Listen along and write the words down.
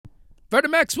Freddie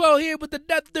Maxwell here with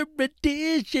another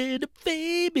edition of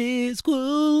famous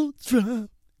quotes from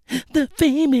the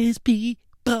famous people.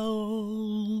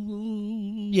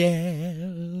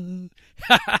 Yeah.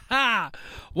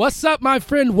 What's up, my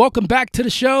friend? Welcome back to the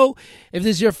show. If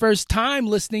this is your first time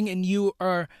listening and you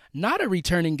are not a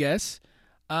returning guest,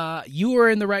 you are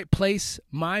in the right place.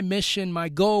 My mission, my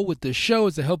goal with the show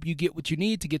is to help you get what you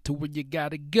need to get to where you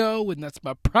gotta go, and that's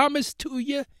my promise to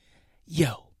you.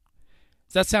 Yo.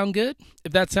 Does that sound good?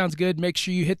 If that sounds good, make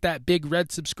sure you hit that big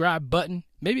red subscribe button.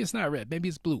 Maybe it's not red. Maybe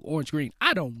it's blue, orange, green.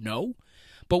 I don't know.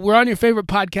 But we're on your favorite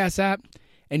podcast app,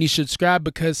 and you should subscribe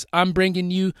because I'm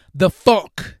bringing you the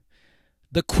funk,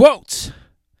 the quotes,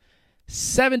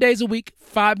 7 days a week,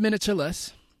 5 minutes or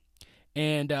less,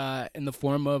 and in the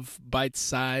form of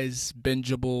bite-sized,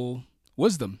 bingeable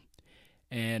wisdom.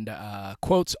 And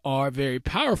quotes are very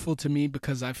powerful to me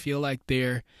because I feel like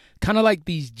they're kind of like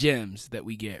these gems that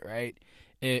we get, right?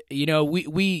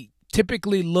 We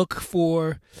typically look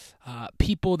for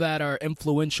people that are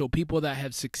influential, people that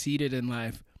have succeeded in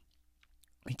life.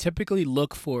 We typically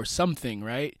look for something,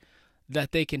 right,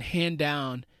 that they can hand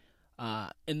down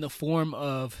in the form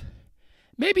of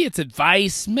maybe it's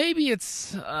advice, maybe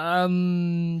it's just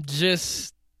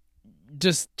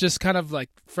kind of like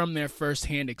from their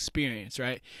firsthand experience,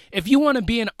 right? If you want to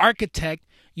be an architect,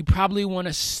 you probably want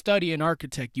to study an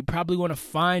architect. You probably want to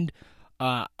find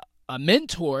a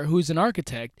mentor who's an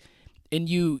architect, and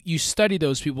you study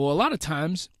those people. A lot of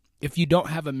times, if you don't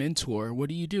have a mentor, what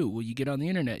do? Well, you get on the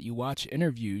internet, you watch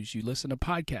interviews, you listen to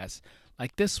podcasts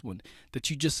like this one that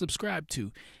you just subscribed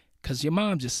to because your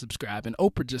mom just subscribed and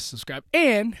Oprah just subscribed,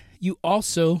 and you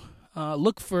also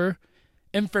look for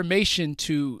information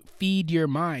to feed your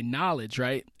mind, knowledge,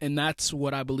 right? And that's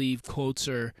what I believe quotes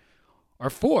are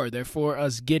for. They're for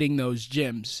us getting those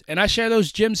gems. And I share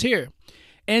those gems here.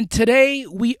 And today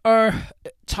we are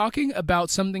talking about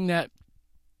something that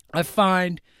I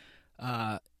find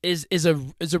is a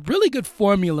really good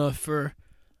formula for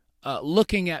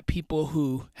looking at people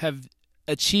who have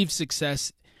achieved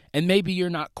success and maybe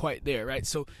you're not quite there, right?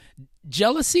 So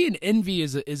jealousy and envy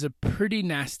is a pretty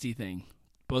nasty thing.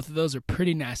 Both of those are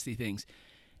pretty nasty things.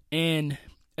 And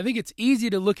I think it's easy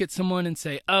to look at someone and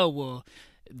say, oh, well,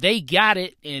 they got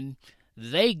it and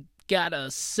they got a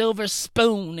silver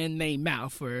spoon in their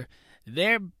mouth, or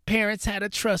their parents had a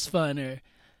trust fund, or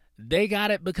they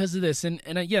got it because of this. And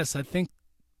yes, I think,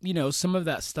 some of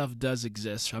that stuff does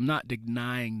exist. I'm not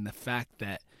denying the fact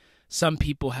that some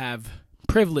people have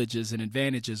privileges and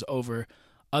advantages over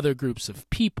other groups of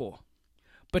people.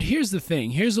 But here's the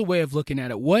thing. Here's a way of looking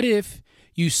at it. What if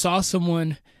you saw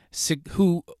someone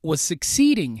who was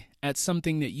succeeding at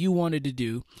something that you wanted to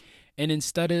do, and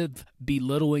instead of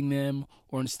belittling them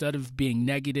or instead of being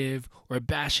negative or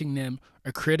bashing them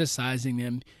or criticizing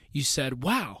them, you said,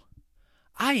 wow,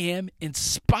 I am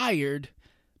inspired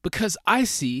because I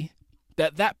see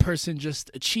that that person just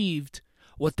achieved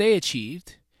what they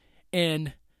achieved,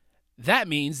 and that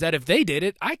means that if they did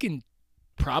it, I can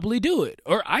probably do it,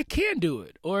 or I can do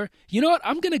it, or you know what,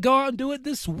 I'm going to go out and do it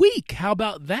this week. How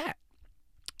about that?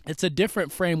 It's a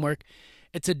different framework.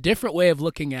 It's a different way of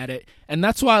looking at it, and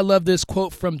that's why I love this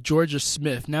quote from Georgia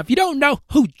Smith. Now, if you don't know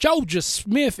who Georgia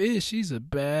Smith is, she's a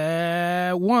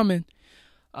bad woman.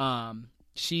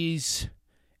 She's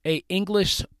a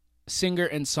English singer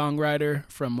and songwriter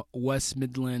from West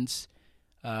Midlands.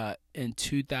 In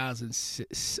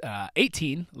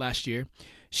 2018, last year,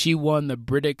 she won the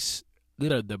British.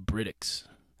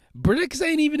 British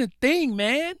ain't even a thing,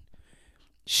 man.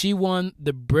 She won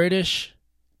the British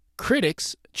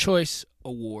Critics' Choice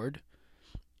Award.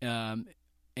 And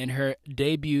her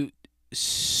debut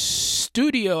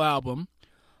studio album,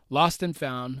 Lost and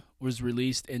Found, was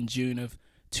released in June of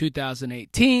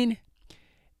 2018.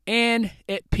 And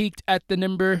it peaked at the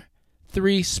number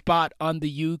 3 spot on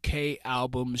the UK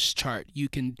albums chart. You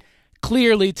can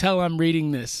clearly tell I'm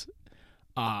reading this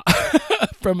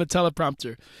from a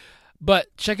teleprompter.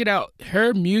 But check it out.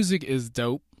 Her music is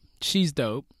dope. She's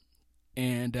dope.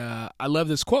 And I love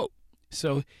this quote.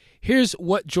 So here's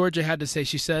what Georgia had to say.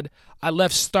 She said, I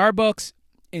left Starbucks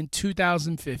in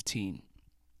 2015.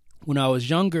 When I was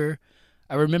younger,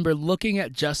 I remember looking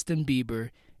at Justin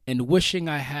Bieber and wishing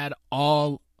I had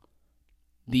all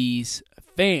these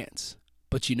fans.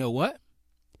 But you know what?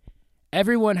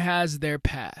 Everyone has their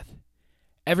path.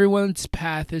 Everyone's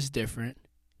path is different.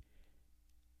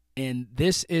 And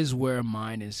this is where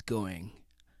mine is going.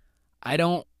 I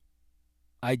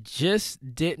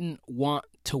just didn't want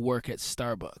to work at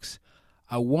Starbucks.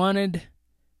 I wanted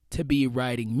to be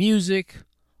writing music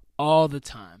all the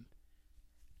time.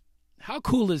 How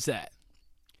cool is that?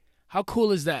 How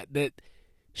cool is that? That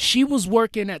she was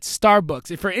working at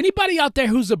Starbucks. If for anybody out there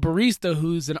who's a barista,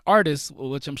 who's an artist,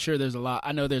 which I'm sure there's a lot,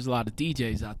 I know there's a lot of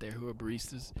DJs out there who are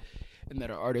baristas and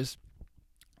that are artists.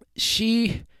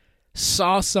 She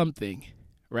saw something,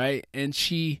 right? And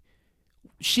she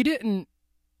didn't,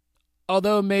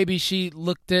 although maybe she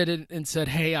looked at it and said,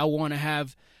 "Hey, I want to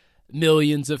have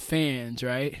millions of fans,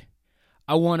 right?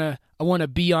 I want to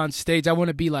be on stage. I want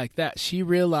to be like that." She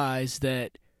realized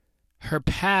that her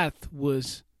path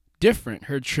was different.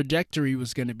 Her trajectory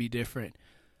was going to be different.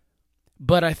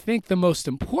 But I think the most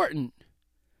important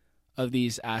of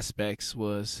these aspects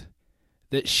was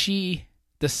that she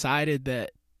decided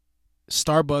that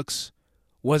Starbucks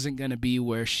wasn't going to be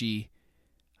where she,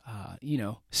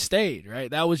 stayed,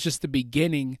 right? That was just the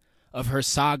beginning of her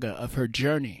saga, of her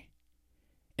journey.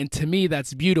 And to me,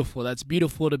 that's beautiful. That's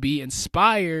beautiful to be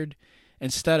inspired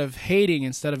instead of hating,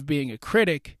 instead of being a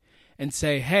critic, and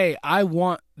say, hey, I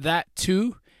want that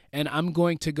too, and I'm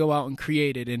going to go out and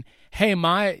create it. And hey,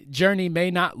 my journey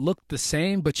may not look the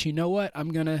same, but you know what?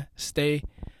 I'm going to stay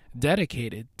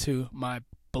dedicated to my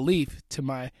belief, to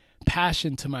my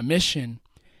passion, to my mission.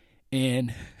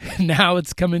 And now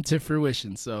it's coming to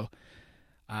fruition. So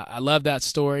I love that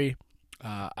story.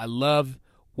 I love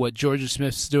what Georgia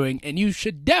Smith's doing, and you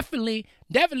should definitely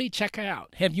check her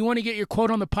out. If you want to get your quote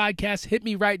on the podcast, hit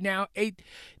me right now,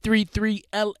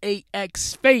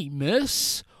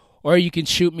 833-LAX-FAMOUS, or you can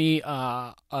shoot me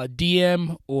a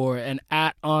DM or an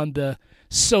 @ on the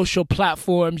social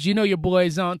platforms. You know your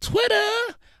boy's on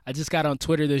Twitter. I just got on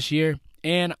Twitter this year,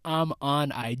 and I'm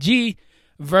on IG,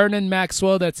 Vernon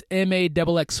Maxwell, that's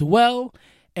MAXXWELL,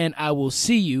 and I will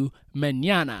see you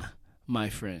mañana, my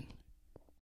friend.